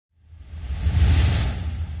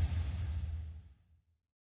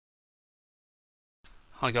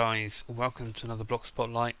Hi guys, welcome to another Block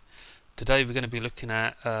Spotlight. Today we're going to be looking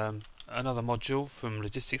at another module from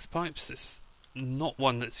Logistics Pipes. It's not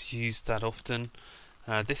one that's used that often.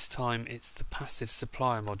 This time it's the Passive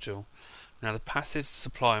Supplier module. Now the Passive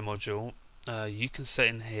Supplier module, you can set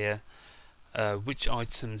in here which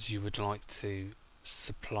items you would like to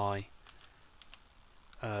supply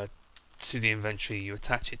to the inventory you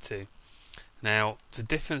attach it to. Now, the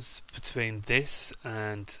difference between this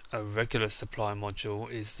and a regular supply module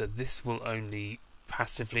is that this will only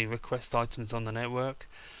passively request items on the network,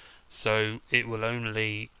 so it will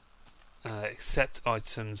only accept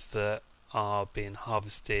items that are being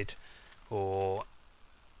harvested or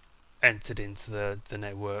entered into the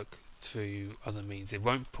network through other means. It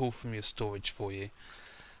won't pull from your storage for you.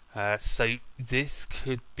 So this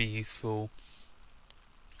could be useful.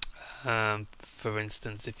 For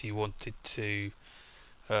instance, if you wanted to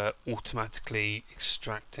automatically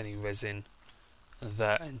extract any resin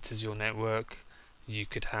that enters your network, you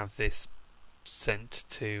could have this sent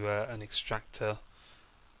to an extractor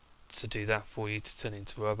to do that for you, to turn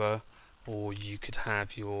into rubber, or you could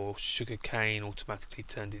have your sugar cane automatically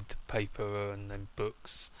turned into paper and then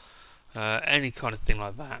books, any kind of thing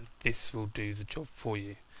like that. This will do the job for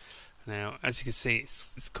you. Now, as you can see,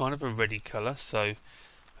 it's kind of a ready colour, so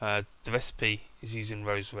the recipe is using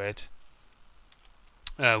rose red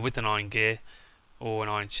with an iron gear or an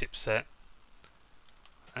iron chipset,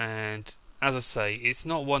 and as I say, it's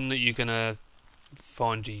not one that you're going to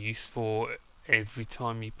find a use for every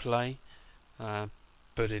time you play,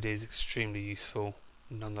 but it is extremely useful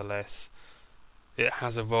nonetheless. It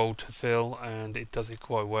has a role to fill and it does it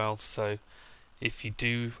quite well, so if you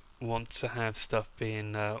do want to have stuff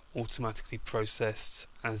being automatically processed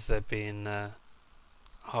as they're being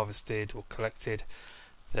harvested or collected,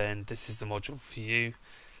 then this is the module for you.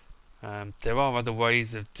 There are other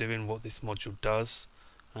ways of doing what this module does,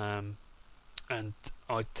 and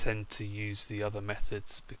I tend to use the other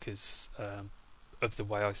methods because of the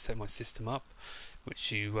way I set my system up,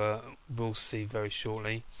 which you will see very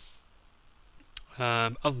shortly.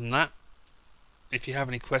 Other than that, if you have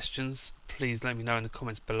any questions, please let me know in the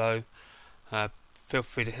comments below. Feel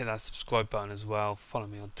free to hit that subscribe button as well. Follow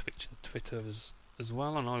me on Twitch and Twitter as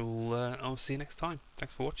well, and I will see you next time.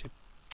 Thanks for watching.